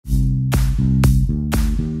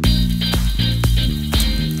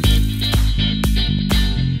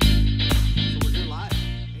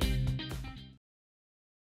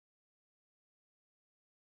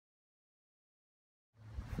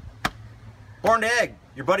Born to egg,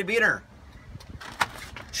 your buddy Beaner.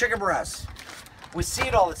 Chicken breast. We see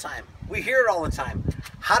it all the time. We hear it all the time.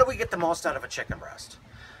 How do we get the most out of a chicken breast?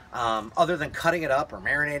 Other than cutting it up or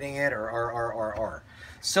marinating it or.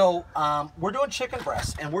 So we're doing chicken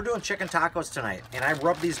breast and we're doing chicken tacos tonight. And I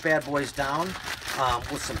rub these bad boys down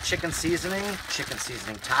with some chicken seasoning,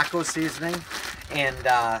 taco seasoning. And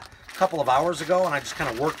a couple of hours ago, and I just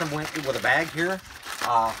kind of worked them with a bag here.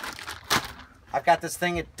 I've got this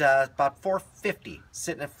thing at about 450,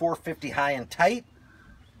 sitting at 450 high and tight.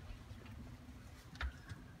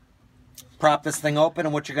 Prop this thing open,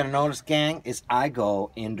 and what you're going to notice, gang, is I go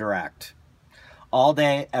indirect. All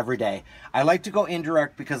day, every day. I like to go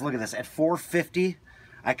indirect because, look at this, at 450,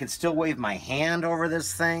 I can still wave my hand over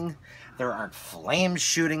this thing. There aren't flames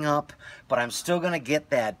shooting up, but I'm still going to get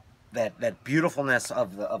that beautifulness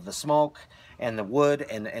of the smoke and the wood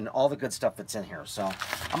and all the good stuff that's in here. So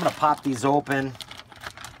I'm going to pop these open.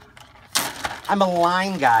 I'm a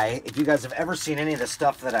line guy. If you guys have ever seen any of the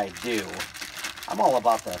stuff that I do, I'm all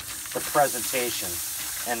about the presentation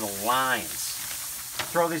and the lines.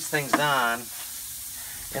 Throw these things on,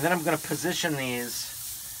 and then I'm going to position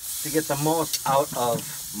these to get the most out of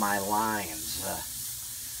my lines.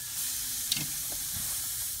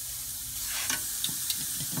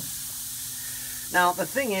 Now, the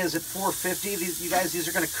thing is, at 450, these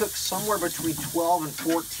are going to cook somewhere between 12 and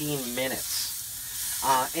 14 minutes.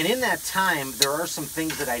 And in that time, there are some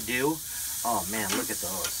things that I do. Oh, man, look at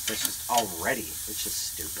those. It's just already, it's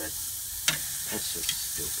just stupid. It's just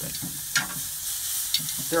stupid.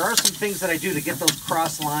 There are some things that I do to get those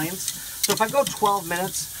cross lines. So if I go 12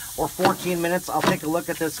 minutes or 14 minutes, I'll take a look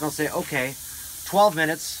at this and I'll say, okay, 12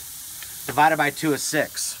 minutes divided by 2 is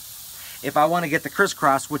 6. If I want to get the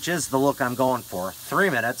crisscross, which is the look I'm going for, 3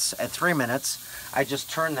 minutes, at 3 minutes, I just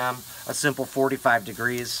turn them a simple 45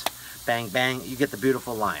 degrees, bang, bang, you get the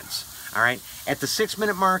beautiful lines. All right, at the 6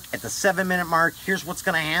 minute mark, at the 7 minute mark, here's what's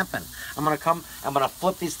going to happen. I'm going to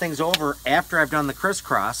flip these things over after I've done the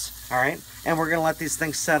crisscross, all right, and we're going to let these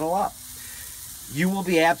things settle up. You will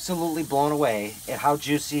be absolutely blown away at how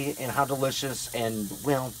juicy and how delicious, and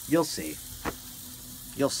well, you'll see.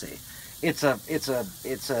 You'll see. It's a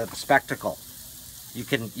spectacle. You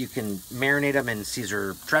can marinate them in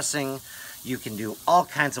Caesar dressing. You can do all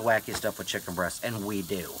kinds of wacky stuff with chicken breast, and we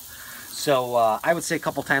do. So I would say a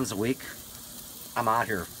couple times a week, I'm out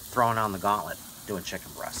here throwing on the gauntlet doing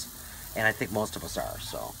chicken breast. And I think most of us are.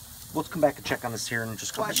 So we'll come back and check on this here in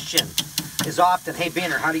just a question is often, hey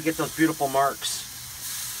Beaner, how do you get those beautiful marks?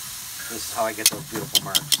 This is how I get those beautiful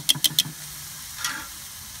marks.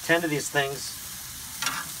 10 of these things,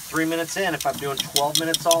 3 minutes in. If I'm doing 12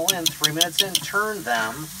 minutes all in, 3 minutes in, turn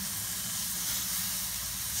them.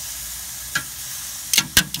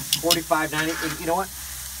 45, 90, you know what?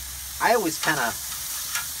 I always kind of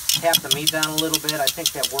tap the meat down a little bit. I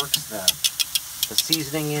think that works the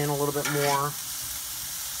seasoning in a little bit more.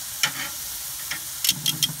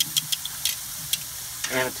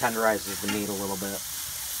 And it tenderizes the meat a little bit.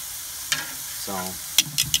 So,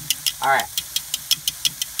 all right.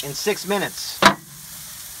 In 6 minutes,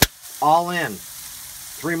 all in.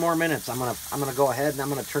 3 more minutes. I'm gonna go ahead and I'm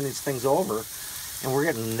gonna turn these things over, and we're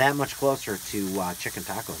getting that much closer to chicken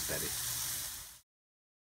tacos, baby.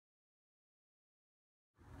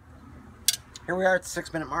 Here we are at the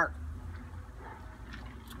 6 minute mark.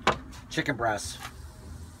 Chicken breast.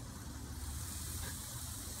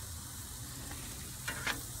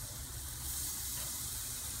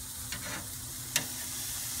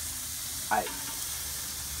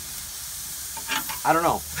 I don't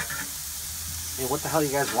know. I mean, what the hell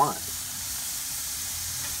you guys want?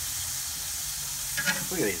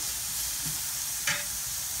 Look at these.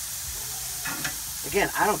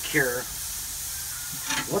 Again, I don't care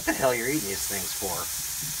what the hell you're eating these things for.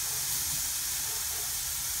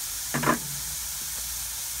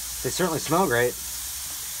 They certainly smell great.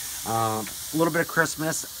 A little bit of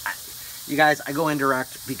crispness. You guys, I go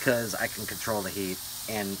indirect because I can control the heat.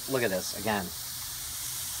 And look at this, again.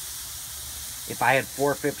 If I had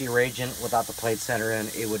 450 Raging without the plate center in,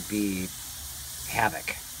 it would be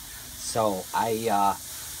havoc. So I,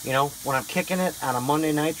 you know, when I'm kicking it on a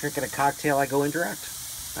Monday night, drinking a cocktail, I go indirect.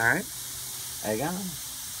 All right, there you go.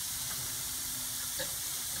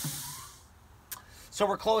 So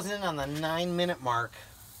we're closing in on the 9 minute mark.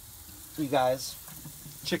 You guys,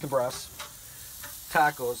 chicken breast,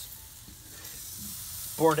 tacos,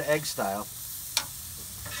 born to egg style.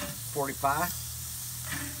 45.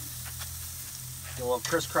 Get a little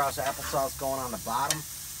crisscross applesauce going on the bottom.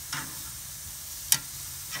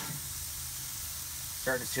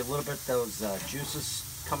 Starting to see a little bit of those juices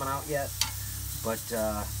coming out yet, but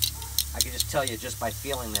I can just tell you just by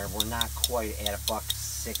feeling there, we're not quite at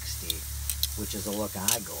 $1.60, which is a look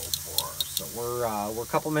I go for. So we're a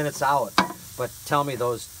couple minutes out, but tell me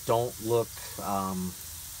those don't look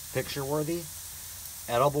picture worthy,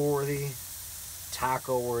 edible worthy,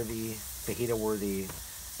 taco worthy, fajita worthy,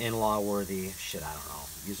 in-law worthy. Shit, I don't know.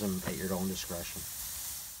 Use them at your own discretion.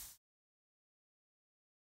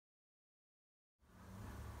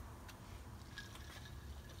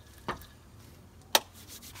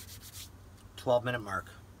 12-minute mark.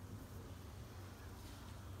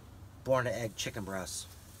 Born to egg chicken breasts.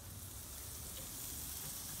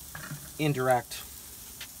 Indirect.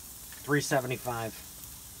 375.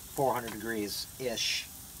 400 degrees ish.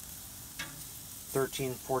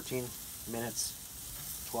 13, 14 minutes.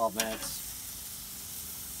 12 minutes.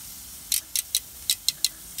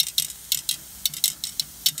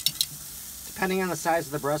 Depending on the size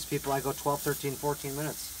of the breast, people, I go 12, 13, 14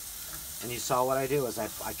 minutes. And you saw what I do is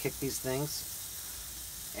I kick these things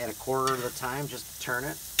at a quarter of the time just to turn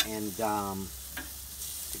it and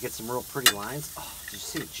to get some real pretty lines. Oh, did you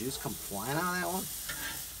see the juice come flying out of that one?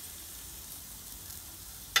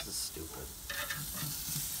 This is stupid.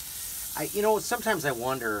 You know, sometimes I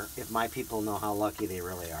wonder if my people know how lucky they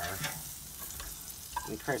really are. I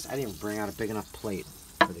mean, Christ, I didn't even bring out a big enough plate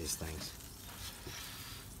for these things.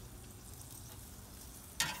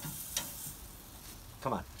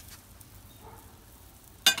 Come on.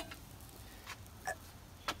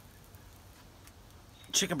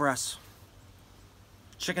 Chicken breasts.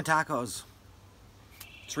 Chicken tacos.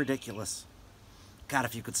 It's ridiculous. God,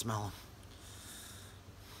 if you could smell them.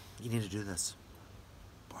 You need to do this.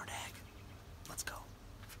 Born egg. Let's go.